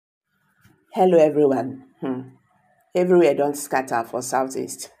Hello everyone. Everywhere don't scatter for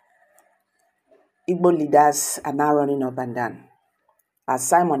Southeast. Igbo leaders are now running up and down. As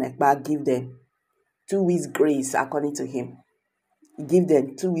Simon Ekpa give them 2 weeks grace according to him. He give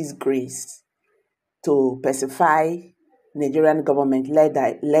them 2 weeks grace to pacify Nigerian government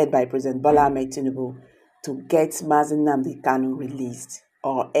led by President Bola Ahmed Tinubu to get Mazi Nnamdi Kanu released,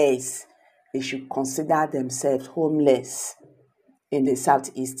 or else they should consider themselves homeless in the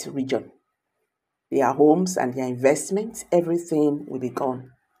Southeast region. Their homes and their investments, everything will be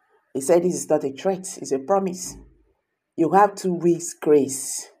gone. He said this is not a threat, it's a promise. You have 2 weeks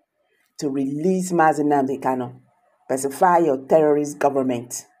grace to release Mazi Nnamdi Kanu, pacify your terrorist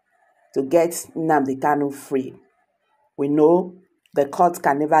government, to get Nnamdi Kanu free. We know the court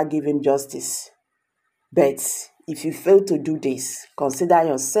can never give him justice, but if you fail to do this, consider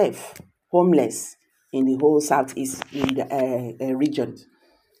yourself homeless in the whole Southeast region.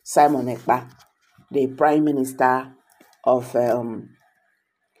 Simon Ekpa, the Prime Minister of a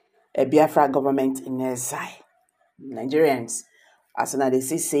Biafra government in exile. Nigerians, as soon as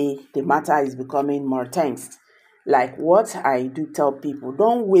they say the matter is becoming more tense. Like what I do tell people,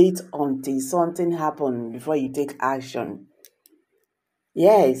 don't wait until something happens before you take action.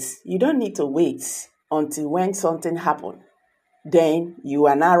 Yes, you don't need to wait until when something happens. Then you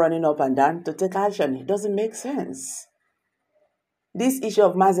are now running up and down to take action. It doesn't make sense. This issue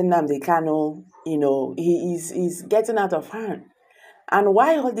of Mazi Nnamdi Kanu, he is getting out of hand. And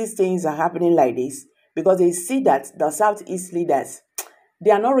why all these things are happening like this? Because they see that the Southeast leaders,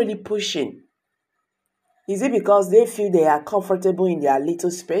 they are not really pushing. Is it because they feel they are comfortable in their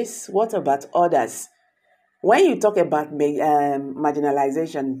little space? What about others? When you talk about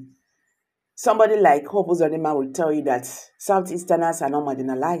marginalization, somebody like Hope Uzodinma will tell you that Southeasterners are not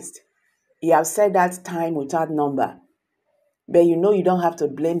marginalized. He has said that time without number. But you don't have to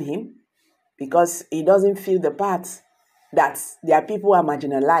blame him because he doesn't feel the part that their people are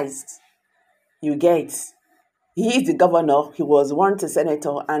marginalized. You get. He is the governor. He was once a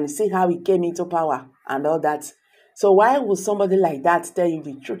senator, and see how he came into power and all that. So why would somebody like that tell you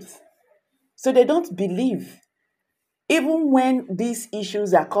the truth? So they don't believe. Even when these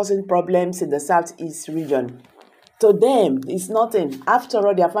issues are causing problems in the Southeast region, to them, it's nothing. After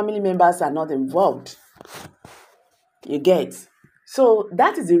all, their family members are not involved. You get. So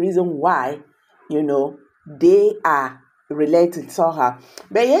that is the reason why, they are related to her.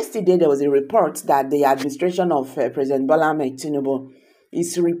 But yesterday, there was a report that the administration of President Bola Ahmed Tinubu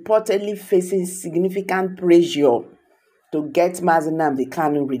is reportedly facing significant pressure to get Mazi Nnamdi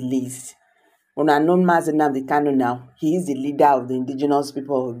Kanu released. Unknown Mazi Nnamdi Kanu now, he is the leader of the indigenous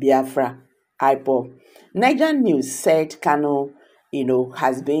people of Biafra, IPOB. Nigerian News said Kanu,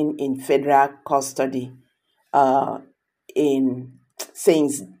 has been in federal custody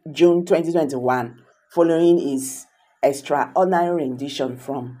since June 2021, following his extraordinary rendition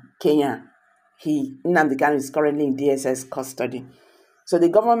from Kenya. Nnamdi Kanu is currently in DSS custody. So the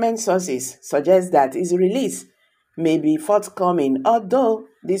government sources suggest that his release may be forthcoming, although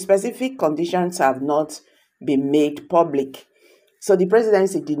the specific conditions have not been made public. So the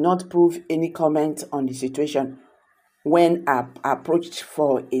presidency did not prove any comment on the situation when approached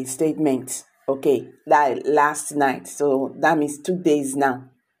for a statement. Okay, that last night. So that means 2 days now.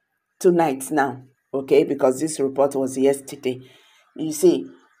 2 nights now. Okay, because this report was yesterday. You see,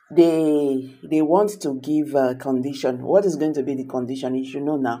 they want to give a condition. What is going to be the condition? You should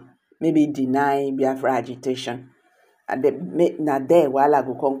know now. Maybe deny Biafra agitation. And while I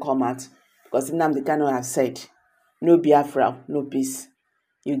go come out, because Nnamdi Kanu have said, no Biafra, no peace.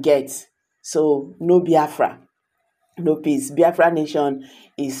 You get. So no Biafra, no peace. Biafra nation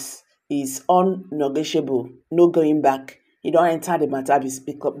is unnegotiable. No going back. You don't enter the matter. Be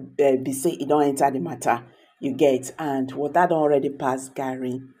say you don't enter the matter. You get. And what that already passed,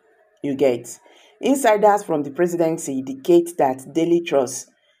 Gary. You get. Insiders from the presidency indicate to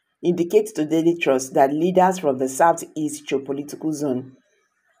Daily Trust that leaders from the Southeast geopolitical zone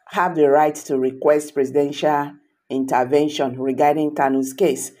have the right to request presidential intervention regarding Kanu's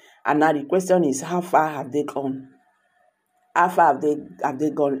case. And now the question is, how far have they gone? How far have they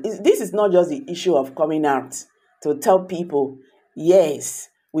gone? This is not just the issue of coming out to tell people, yes,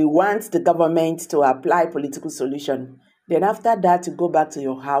 we want the government to apply political solution. Then after that, you go back to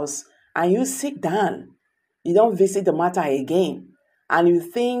your house and you sit down. You don't visit the matter again. And you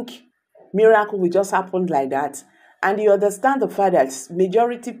think miracle will just happen like that. And you understand the fact that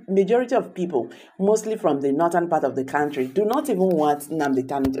majority of people, mostly from the northern part of the country, do not even want Nnamdi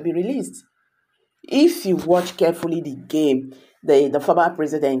Kanu to be released. If you watch carefully the game the former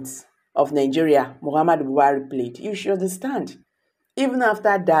president of Nigeria, Muhammadu Buhari, played, you should understand. Even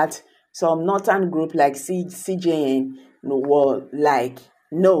after that, Some northern group like CJN, were like,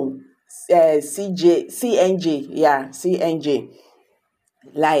 no, CNJ, yeah, CNJ,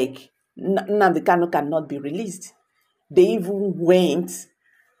 like Nnamdi Kanu cannot be released. They even went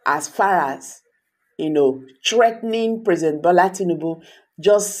as far as, threatening President Bola Tinubu,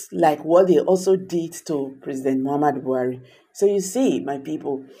 just like what they also did to President Muhammadu Buhari. So you see, my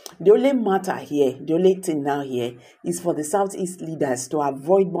people, the only matter here, the only thing now here is for the Southeast leaders to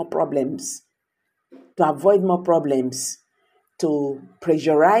avoid more problems, to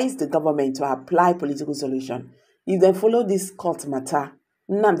pressurize the government to apply political solution. If they follow this court matter,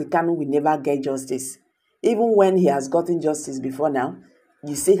 Nnamdi Kanu will never get justice. Even when he has gotten justice before now,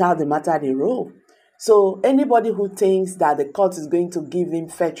 you see how the matter they roll. So anybody who thinks that the court is going to give him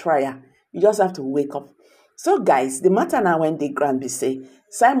fair trial, you just have to wake up. So guys, the matter now when they grant be say,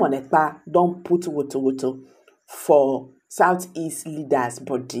 Simon Ekpa don't put woto for Southeast leaders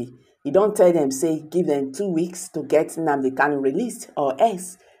body. You don't tell them, say, give them 2 weeks to get Nnamdi Kanu released, or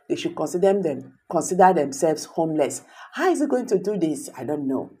else they should consider themselves homeless. How is he going to do this? I don't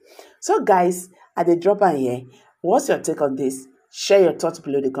know. So guys, at the drop in here, what's your take on this? Share your thoughts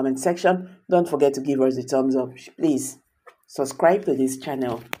below the comment section. Don't forget to give us a thumbs up. Please subscribe to this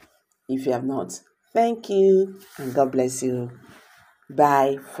channel if you have not. Thank you, and God bless you.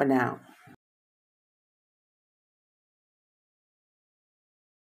 Bye for now.